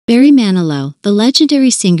Barry Manilow, the legendary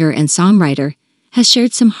singer and songwriter, has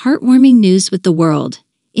shared some heartwarming news with the world.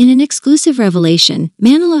 In an exclusive revelation,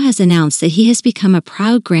 Manilow has announced that he has become a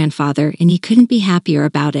proud grandfather and he couldn't be happier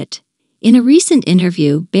about it. In a recent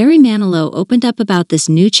interview, Barry Manilow opened up about this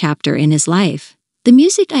new chapter in his life. The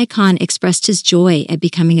music icon expressed his joy at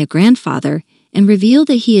becoming a grandfather and revealed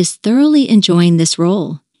that he is thoroughly enjoying this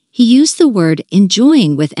role. He used the word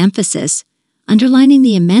enjoying with emphasis, underlining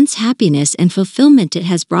the immense happiness and fulfillment it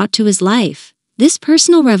has brought to his life. This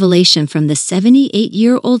personal revelation from the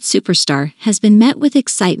 78-year-old superstar has been met with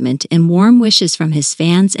excitement and warm wishes from his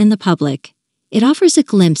fans and the public. It offers a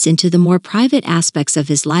glimpse into the more private aspects of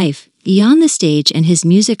his life, beyond the stage and his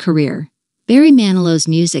music career. Barry Manilow's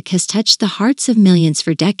music has touched the hearts of millions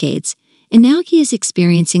for decades, and now he is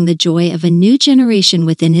experiencing the joy of a new generation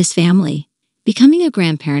within his family. Becoming a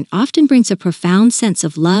grandparent often brings a profound sense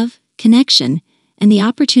of love, connection, and the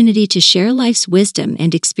opportunity to share life's wisdom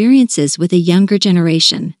and experiences with a younger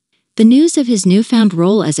generation. The news of his newfound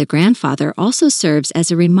role as a grandfather also serves as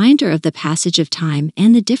a reminder of the passage of time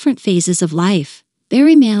and the different phases of life.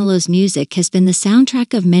 Barry Manilow's music has been the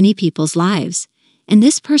soundtrack of many people's lives, and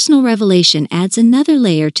this personal revelation adds another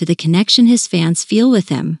layer to the connection his fans feel with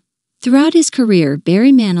him. Throughout his career,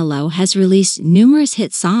 Barry Manilow has released numerous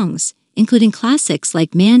hit songs, including classics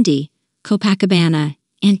like Mandy, Copacabana,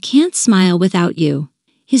 and Can't Smile Without You.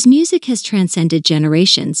 His music has transcended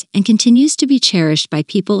generations and continues to be cherished by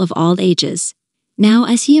people of all ages. Now,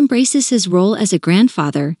 as he embraces his role as a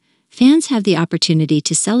grandfather, fans have the opportunity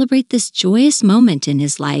to celebrate this joyous moment in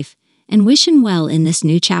his life and wish him well in this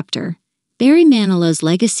new chapter. Barry Manilow's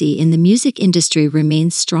legacy in the music industry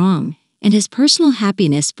remains strong, and his personal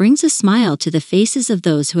happiness brings a smile to the faces of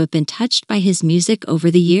those who have been touched by his music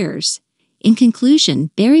over the years. In conclusion,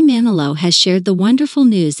 Barry Manilow has shared the wonderful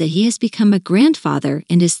news that he has become a grandfather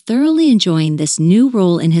and is thoroughly enjoying this new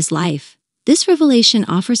role in his life. This revelation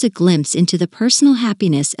offers a glimpse into the personal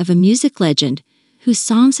happiness of a music legend whose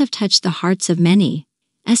songs have touched the hearts of many.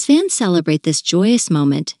 As fans celebrate this joyous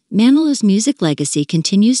moment, Manilow's music legacy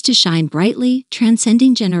continues to shine brightly,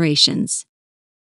 transcending generations.